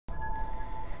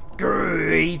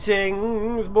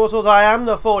Greetings, mortals. I am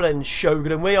the Fallen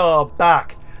Shogun, and we are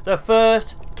back. The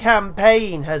first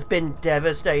campaign has been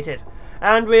devastated,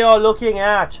 and we are looking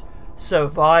at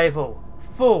survival.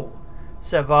 Full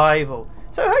survival.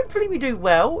 So hopefully we do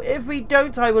well. If we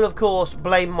don't, I will of course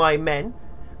blame my men.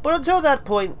 But until that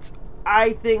point,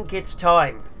 I think it's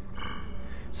time.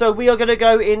 So we are going to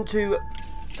go into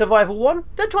Survival 1,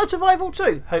 then try Survival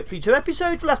 2. Hopefully 2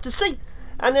 episodes, we'll have to see.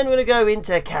 And then we're going to go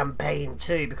into Campaign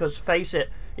 2, because face it,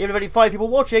 even if only 5 people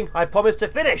watching, I promise to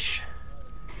finish.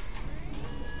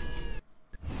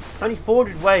 Only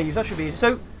 400 waves, that should be easy.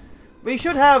 So, we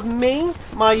should have me,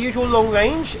 my usual long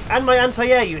range, and my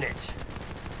anti-air unit.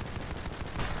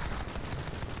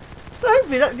 So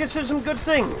hopefully that gives us some good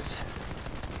things.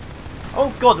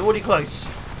 Oh god, they're already close.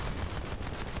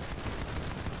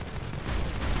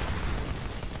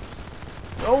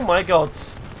 Oh my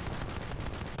gods.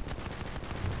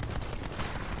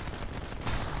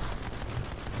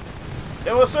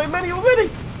 There are so many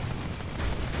already!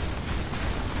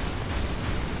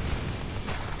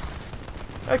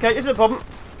 Okay, this is a problem.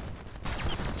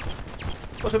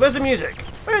 Oh, so where's the music?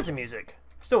 Where's the music?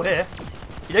 Still here.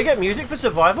 You don't get music for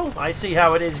survival? I see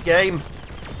how it is, game.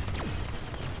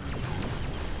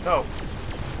 Oh.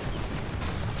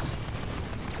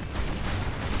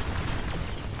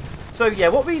 So yeah,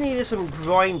 what we need is some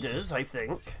grinders, I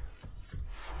think.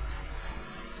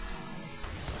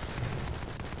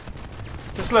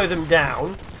 To slow them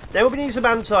down. Then we'll need some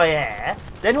anti-air.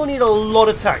 Then we'll need a lot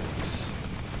of tanks.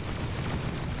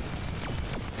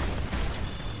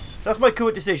 That's my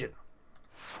current decision.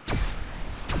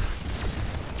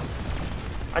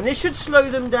 And this should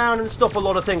slow them down and stop a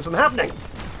lot of things from happening.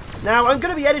 Now, I'm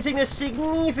going to be editing this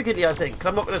significantly, I think.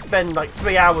 I'm not going to spend like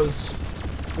 3 hours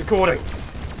recording.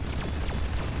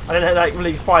 I don't know, like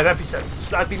release 5 episodes.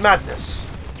 That'd be madness.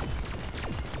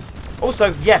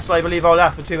 Also, yes, I believe I'll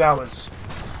last for 2 hours.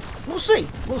 We'll see.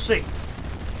 We'll see.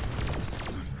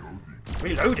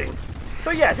 Reloading. So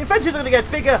yeah, defences are going to get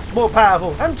bigger, more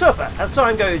powerful, and tougher as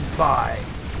time goes by.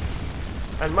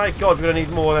 And my god, we're going to need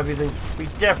more of everything. We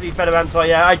definitely need better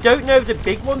anti-air. I don't know if the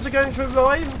big ones are going to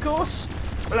arrive, of course.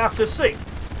 We'll have to see.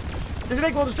 If the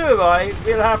big ones do arrive,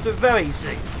 we'll have to very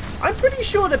see. I'm pretty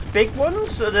sure the big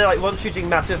ones, they're like ones shooting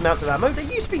massive amounts of ammo, they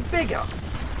used to be bigger.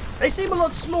 They seem a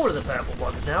lot smaller, the purple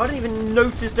ones now. I didn't even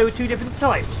notice there were 2 different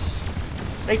types.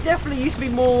 They definitely used to be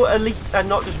more elite and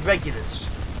not just regulars.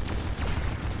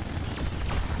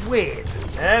 Weird.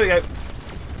 There we go.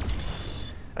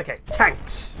 Okay,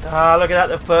 tanks. Ah, look at that.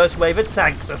 The first wave of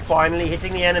tanks are finally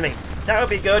hitting the enemy. That would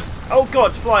be good. Oh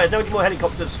god, flyers. No, we need more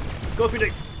helicopters. Of course we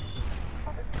do.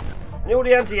 And all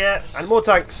the anti-air and more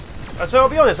tanks. So I'll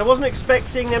be honest, I wasn't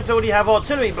expecting them to already have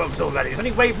artillery bugs already. It's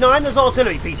only wave 9, there's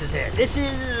artillery pieces here. This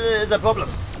is a problem.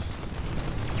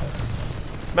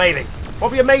 Maybe.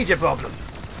 Probably a major problem.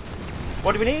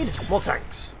 What do we need? More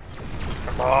tanks.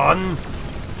 Come on.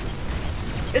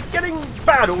 It's getting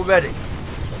bad already.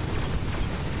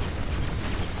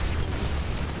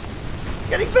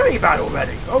 Getting very bad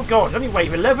already. Oh god, only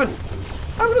wave 11.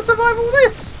 How am I going to survive all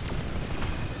this?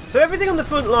 So everything on the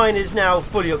front line is now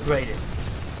fully upgraded.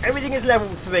 Everything is level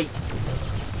 3.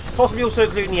 Possibly also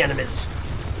including the enemies.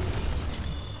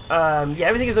 Yeah,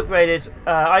 everything is upgraded.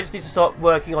 I just need to start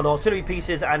working on artillery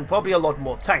pieces and probably a lot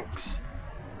more tanks.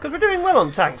 Because we're doing well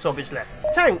on tanks, obviously.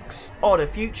 Tanks are the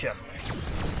future.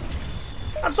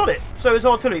 That's on it. So is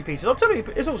artillery pieces. Artillery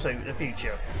is also the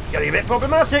future. It's getting a bit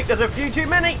problematic. There's a few too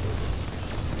many.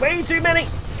 Way too many.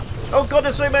 Oh god,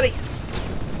 there's so many.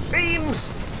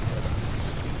 Beams.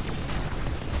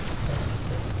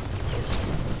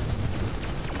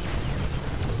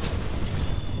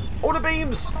 All the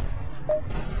beams.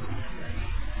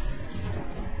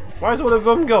 Why is all the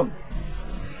rum gone?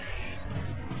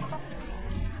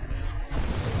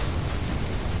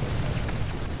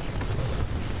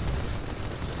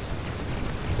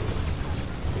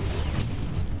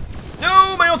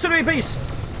 No, my artillery piece.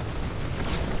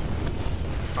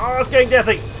 Oh, it's getting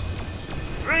deathy.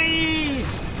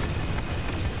 Freeze!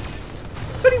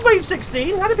 It's only wave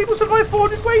 16. How do people survive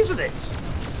 400 waves of this?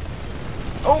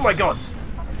 Oh my god.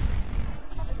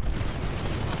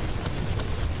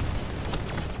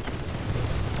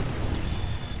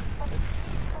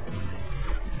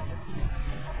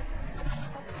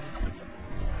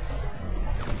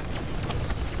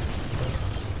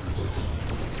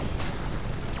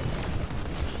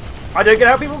 I don't get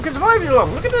how people can survive you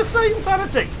long. Look at this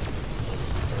insanity.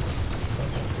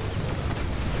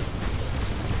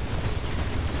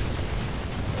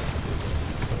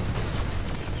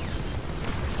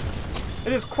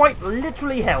 It is quite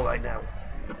literally hell right now.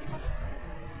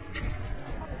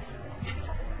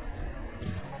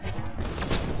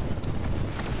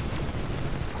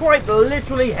 quite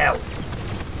literally hell.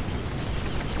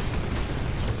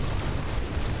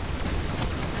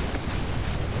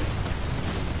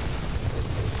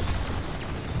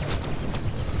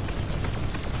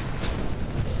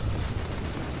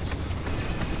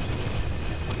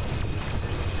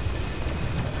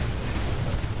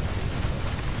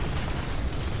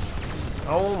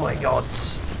 Oh my god.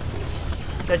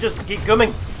 They just keep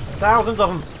coming. Thousands of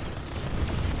them.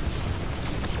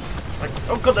 Like,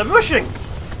 oh god, they're rushing!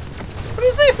 What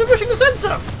is this? They're rushing the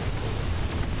centre!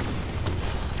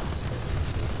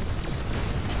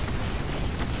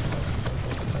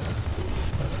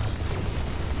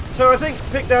 So I think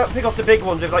pick off the big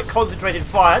ones with like concentrated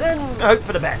fire, then hope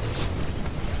for the best.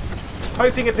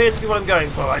 Hoping appears to be what I'm going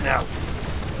for right now.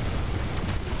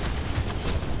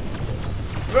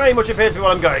 Very much appears to be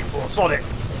what I'm going for. Sod it.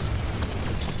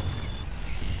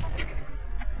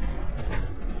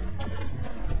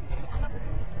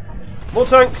 More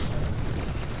tanks.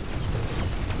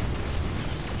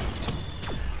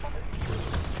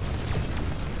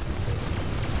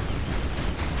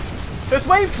 So it's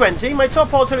wave 20. My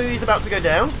top artillery is about to go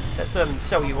down. Let's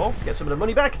sell you off to get some of the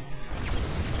money back.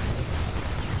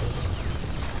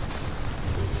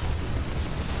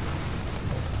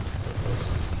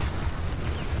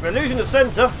 We're losing the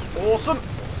centre. Awesome.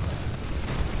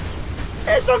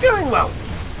 It's not going well.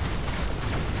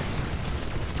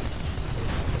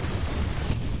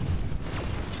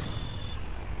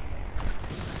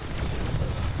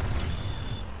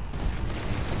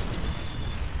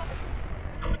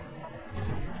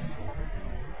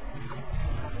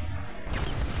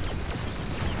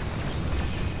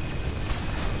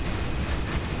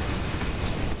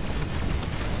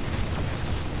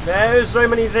 There's so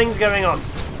many things going on.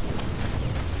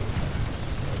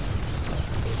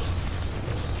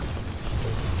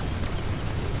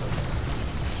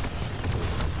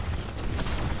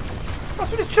 That's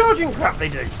what this charging crap they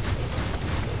do.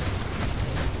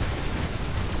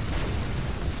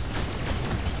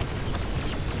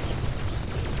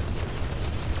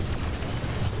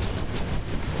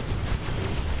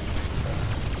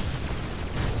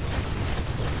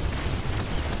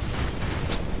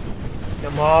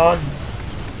 Come on.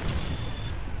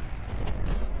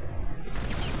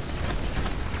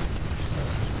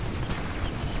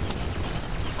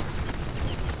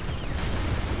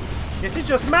 This is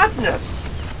just madness.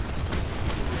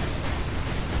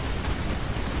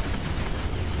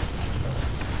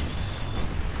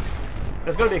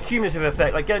 There's got to be a cumulative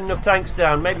effect, like getting enough tanks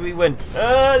down. Maybe we win.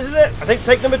 This is it. I think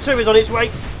take number 2 is on its way.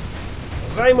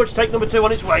 Very much take number 2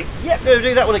 on its way. Yep, going to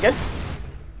do that one again.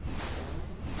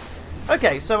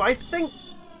 Okay, so I think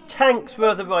tanks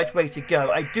were the right way to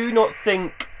go. I do not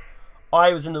think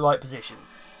I was in the right position.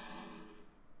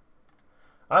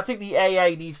 I think the AA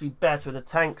needs to be better and the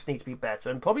tanks need to be better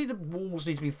and probably the walls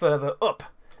need to be further up.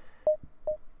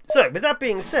 So, with that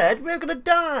being said, we're going to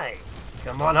die.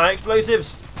 Come on, high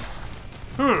explosives.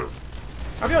 I'll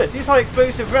be honest, these high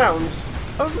explosive rounds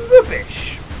are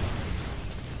rubbish.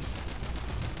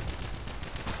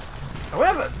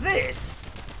 However, this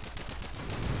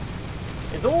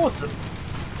is awesome.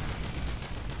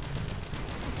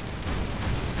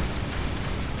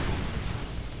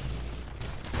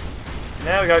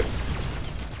 There we go.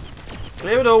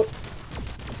 Clear it all.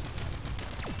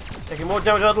 Taking more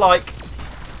damage than I'd like.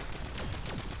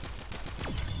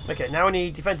 Okay, now we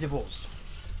need defensive walls.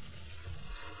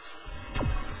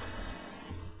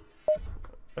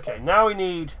 Okay, now we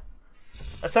need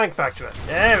a tank factory.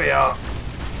 There we are.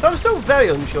 So I'm still very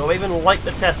unsure I even like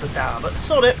the Tesla Tower, but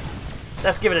sod it.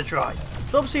 Let's give it a try.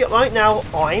 So obviously right now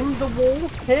I'm the wall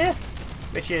here,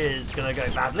 which is going to go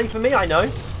badly for me, I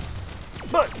know.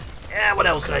 But, yeah, what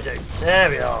else can I do? There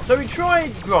we are. So we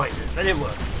tried grinders, they didn't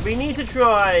work. We need to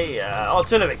try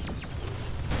artillery.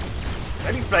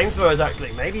 Maybe flamethrowers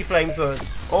actually, maybe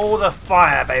flamethrowers. All the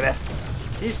fire, baby.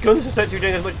 These guns are supposed to be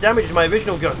doing as much damage as my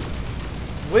original gun.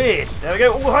 Weird. There we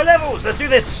go, all high levels, let's do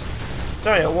this.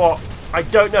 Tell you what, I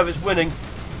don't know if it's winning.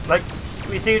 Like,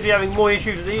 we seem to be having more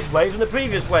issues with these waves than the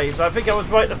previous waves. I think I was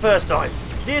right the first time.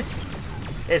 This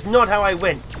is not how I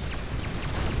win.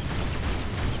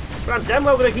 But I'm damn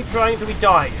well going to keep trying until we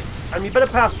die. And we better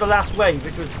pass the last wave,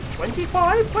 which was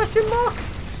 25, question mark?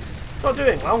 Not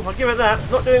doing well, I'll give it that.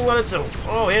 Not doing well at all.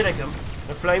 Oh, here they come.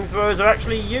 The flamethrowers are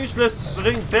actually useless.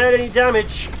 They're doing barely any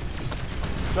damage.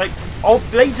 Like, oh,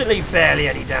 blatantly barely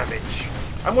any damage.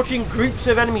 I'm watching groups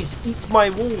of enemies eat my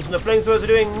walls and the flamethrowers are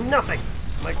doing nothing.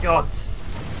 My gods.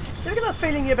 You ever get that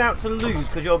feeling you're about to lose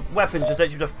because your weapons just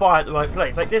let you to fire at the right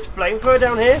place? Like this flamethrower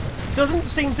down here doesn't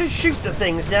seem to shoot the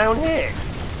things down here.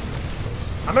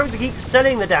 I'm having to keep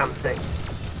selling the damn thing.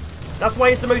 That's why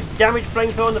it's the most damaged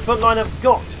flamethrower on the front line I've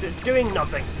got. It's doing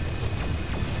nothing.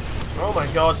 Oh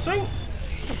my god, see?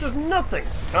 It does nothing.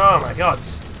 Oh my god.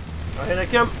 Oh, here they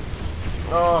come.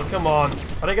 Oh, come on.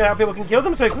 I don't get how people can kill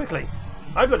them so quickly.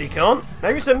 I bloody can't.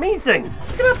 Maybe it's a me thing.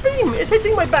 Look at that beam. It's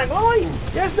hitting my back line.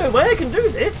 There's no way I can do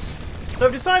this. So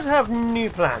I've decided to have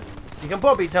new plans. You can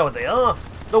probably tell what they are.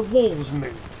 The walls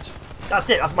moved.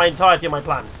 That's it. That's my entirety of my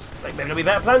plans. Like, maybe there'll be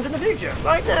better plans in the future.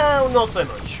 Right now, not so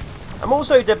much. I'm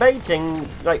also debating,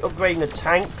 like, upgrading the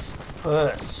tanks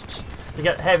first to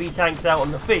get heavy tanks out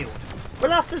on the field.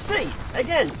 We'll have to see.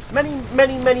 Again,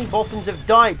 many boffins have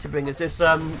died to bring us this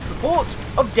report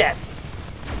of death.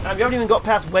 And we haven't even got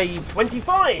past wave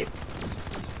 25.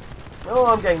 Oh,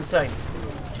 I'm getting insane.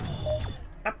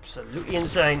 Absolutely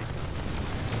insane.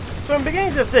 So I'm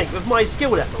beginning to think, with my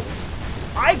skill level,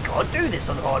 I can't do this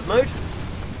on hard mode.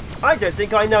 I don't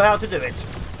think I know how to do it.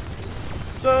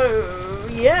 So,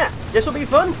 yeah, this will be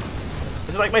fun. This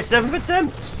is like my 7th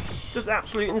attempt. Just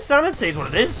absolute insanity is what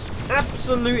it is.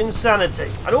 Absolute insanity.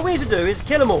 And all we need to do is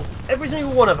kill them all. Every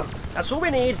single one of them. That's all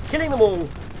we need. Killing them all.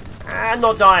 And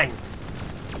not dying.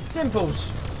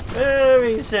 Simples.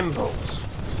 Very simples.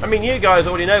 I mean, you guys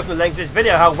already know from the length of this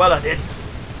video how well I did.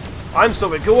 I'm still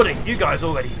recording. You guys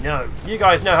already know. You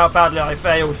guys know how badly I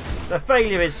failed. The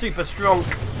failure is super strong.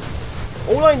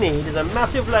 All I need is a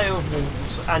massive layer of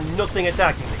walls and nothing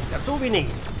attacking me. That's all we need.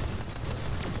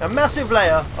 A massive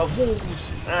layer of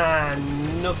walls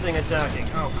and nothing attacking.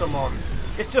 Oh, come on.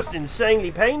 It's just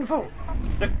insanely painful.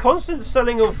 The constant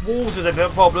selling of walls is a bit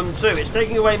of a problem too. It's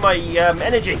taking away my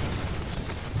energy.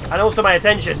 And also my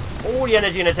attention. All the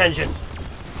energy and attention.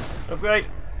 Upgrade.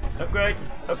 Upgrade.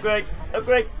 Upgrade.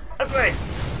 Upgrade. Upgrade.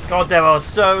 God, there are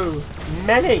so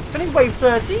many. It's only wave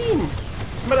 13.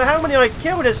 No matter how many I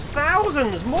kill, there's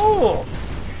thousands more.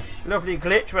 Lovely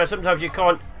glitch where sometimes you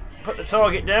can't put the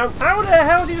target down. How the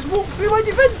hell do you just walk through my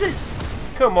defences?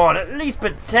 Come on, at least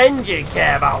pretend you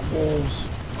care about walls.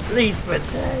 At least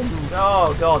pretend.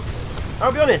 Oh, gods.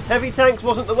 I'll be honest, heavy tanks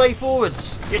wasn't the way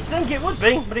forwards. You'd think it would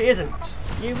be, but it isn't.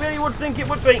 You really would think it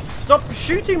would be. Stop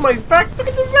shooting my back. Look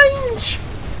at the range.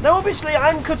 Now, obviously,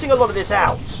 I'm cutting a lot of this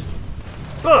out.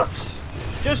 But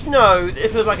just know that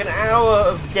if it was like an hour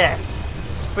of death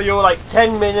for your like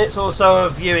 10 minutes or so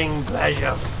of viewing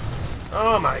pleasure.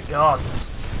 Oh my god.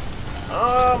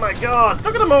 Oh my god.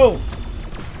 Look at them all.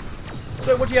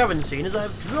 So what you haven't seen is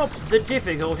I've dropped the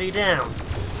difficulty down.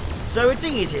 So it's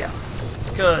easier.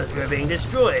 Because we're being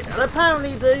destroyed. And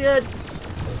apparently the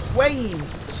wave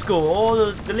score,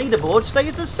 the leaderboard,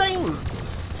 stays the same.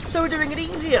 So we're doing it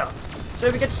easier. So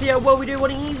we get to see how well we do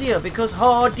on easier, because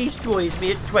hard destroys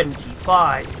me at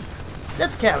 25.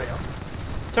 Let's carry on.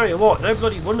 Tell you what, no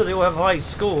bloody wonder they all have high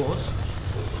scores.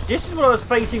 This is what I was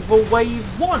facing for wave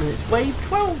 1. It's wave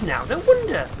 12 now. No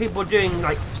wonder people are doing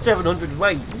like 700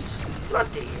 waves.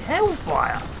 Bloody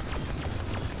hellfire.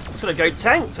 Just gotta go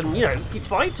tanks and, you know, keep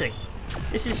fighting.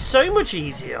 This is so much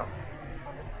easier.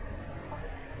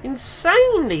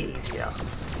 Insanely easier.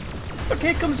 Look,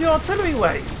 here comes the artillery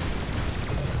wave.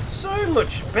 So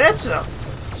much better.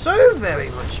 So very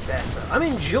much better. I'm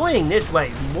enjoying this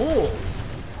wave more.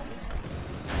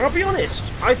 I'll be honest,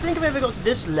 I think if I ever got to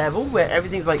this level where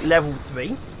everything's like level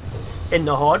 3 in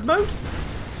the hard mode,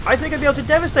 I think I'd be able to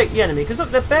devastate the enemy, because look,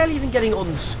 they're barely even getting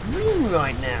on screen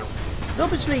right now. And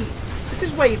obviously, this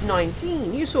is wave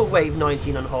 19. You saw wave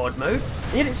 19 on hard mode,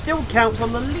 and yet it still counts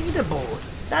on the leaderboard.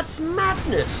 That's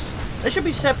madness. There should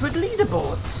be separate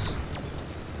leaderboards.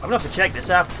 I'm going to have to check this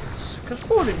afterwards, because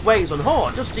 400 waves on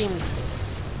hard just seems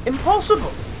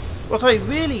impossible. What I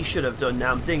really should have done,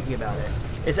 now I'm thinking about it,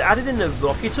 is added in the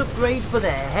rocket upgrade for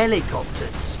their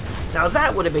helicopters. Now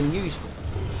that would have been useful.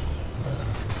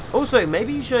 Also,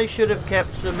 maybe I should have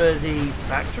kept some of the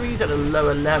factories at a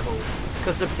lower level,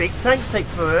 because the big tanks take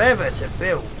forever to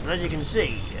build, and as you can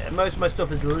see, most of my stuff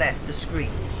has left the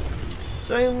screen.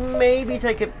 So maybe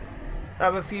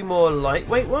have a few more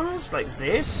lightweight ones, like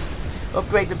this,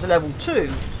 upgrade them to level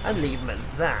 2, and leave them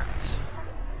at that.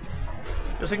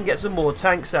 Just so we can get some more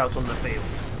tanks out on the field.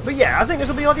 But yeah, I think this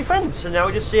will be our defence, and now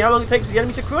we just see how long it takes for the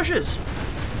enemy to crush us.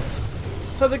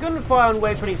 So the gunfire on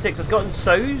wave 26 has gotten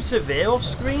so severe off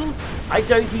screen, I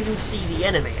don't even see the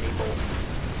enemy anymore.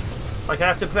 Like, I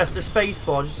have to press the space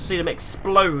bar just to see them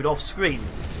explode off screen.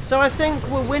 So I think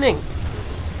we're winning.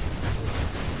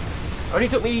 Only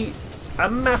took me a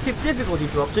massive difficulty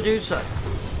drop to do so.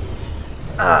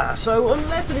 So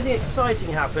unless anything exciting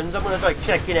happens, I'm going to like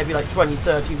check in every like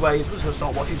 20-30 waves. I'm just going to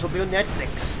start watching something on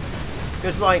Netflix.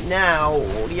 Because right now,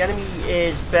 the enemy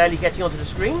is barely getting onto the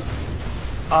screen.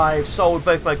 I've sold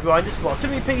both my grinders for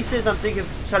artillery pieces, and I'm thinking of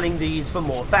selling these for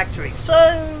more factories. So,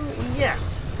 yeah.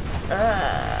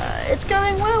 It's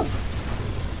going well.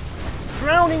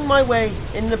 Drowning my way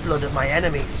in the blood of my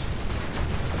enemies.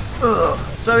 Ugh.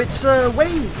 So it's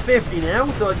wave 50 now.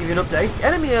 Thought I'd give you an update.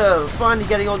 Enemy are finally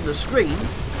getting on the screen.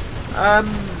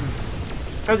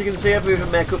 As you can see, I've moved a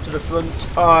mech up to the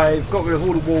front. I've got rid of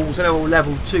all the walls and all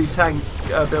level 2 tank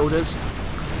builders.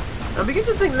 I'm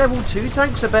beginning to think level 2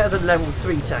 tanks are better than level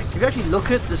 3 tanks. If you actually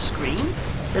look at the screen,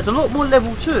 there's a lot more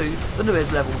level 2 than there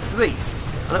is level 3.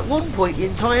 And at one point the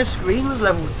entire screen was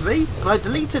level 3, and I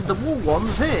deleted the wall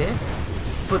ones here,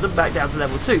 put them back down to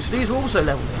level 2. So these are also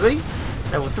level 3,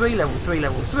 level 3, level 3,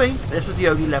 level 3, and this was the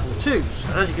only level 2s.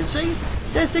 And as you can see,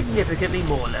 there's significantly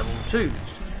more level 2s.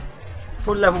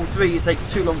 For level 3s take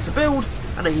too long to build,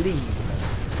 and they leave.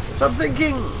 So I'm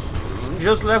thinking,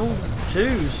 just level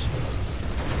 2s.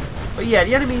 But yeah,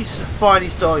 the enemy's finally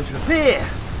starting to appear.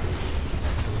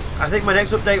 I think my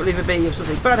next update will either be if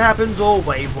something bad happens or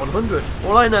wave 100.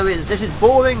 All I know is this is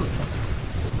boring,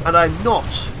 and I'm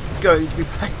not going to be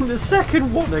playing the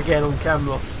second one again on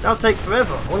camera. That'll take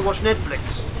forever. I want to watch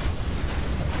Netflix.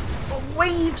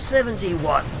 Wave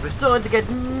 71. We're starting to get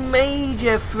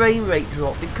major frame rate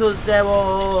drop because there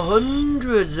are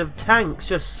hundreds of tanks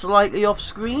just slightly off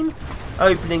screen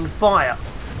opening fire.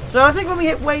 So I think when we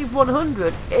hit wave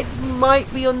 100, it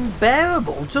might be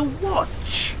unbearable to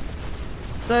watch.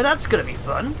 So that's going to be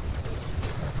fun.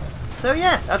 So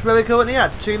yeah, that's where we're currently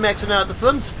at. 2 mechs are now at the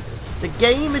front. The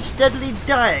game is steadily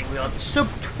dying. We're on sub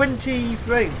 20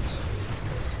 frames.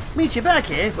 Meet you back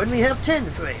here when we have 10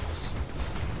 frames.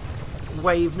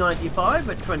 Wave 95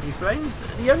 at 20 frames.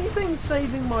 The only thing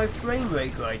saving my frame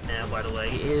rate right now, by the way,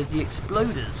 is the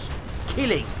exploders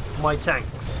killing my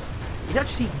tanks. You can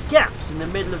actually see gaps in the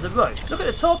middle of the road. Look at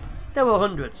the top, there were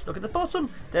hundreds. Look at the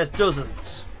bottom, there's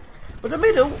dozens. But the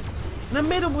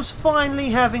middle was finally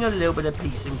having a little bit of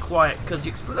peace and quiet because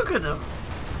look at them.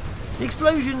 The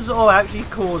explosions are actually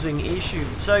causing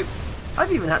issues. So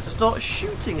I've even had to start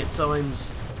shooting at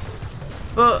times.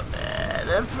 But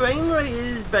the frame rate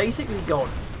is basically gone.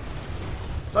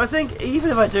 So I think even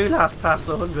if I do last past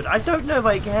 100, I don't know if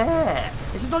I care.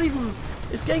 It's not even.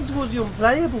 It's getting towards the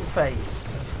unplayable phase.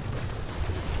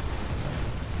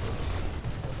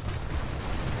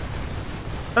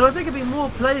 And I think it'd be more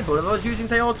playable if I was using,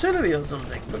 say, artillery or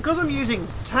something. Because I'm using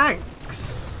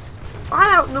tanks,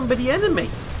 I outnumber the enemy.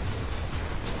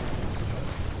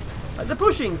 They're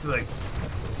pushing through.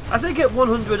 I think at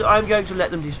 100, I'm going to let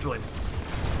them destroy me.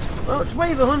 Well, it's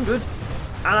wave 100,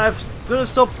 and I'm going to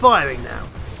stop firing now.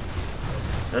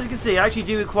 As you can see, I actually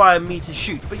do require me to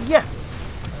shoot. But yeah,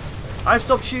 I've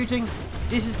stopped shooting.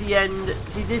 This is the end.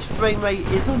 See, this frame rate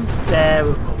is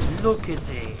unbearable. Look at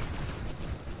it.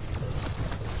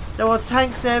 There are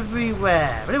tanks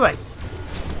everywhere. Anyway,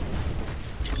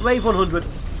 wave 100.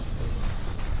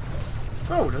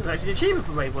 Oh, there's actually an achievement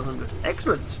for wave 100.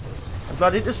 Excellent. I'm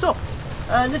glad I didn't stop.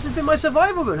 And this has been my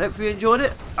survival run. Hopefully you enjoyed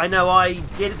it. I know I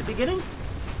did at the beginning.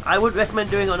 I wouldn't recommend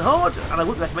doing it on hard, and I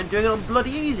wouldn't recommend doing it on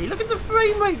bloody easy. Look at the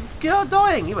frame rate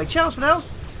dying. Anyway, ciao for now.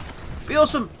 Be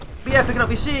awesome, be epic, and I'll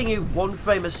be seeing you 1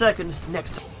 frame a second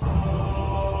next time.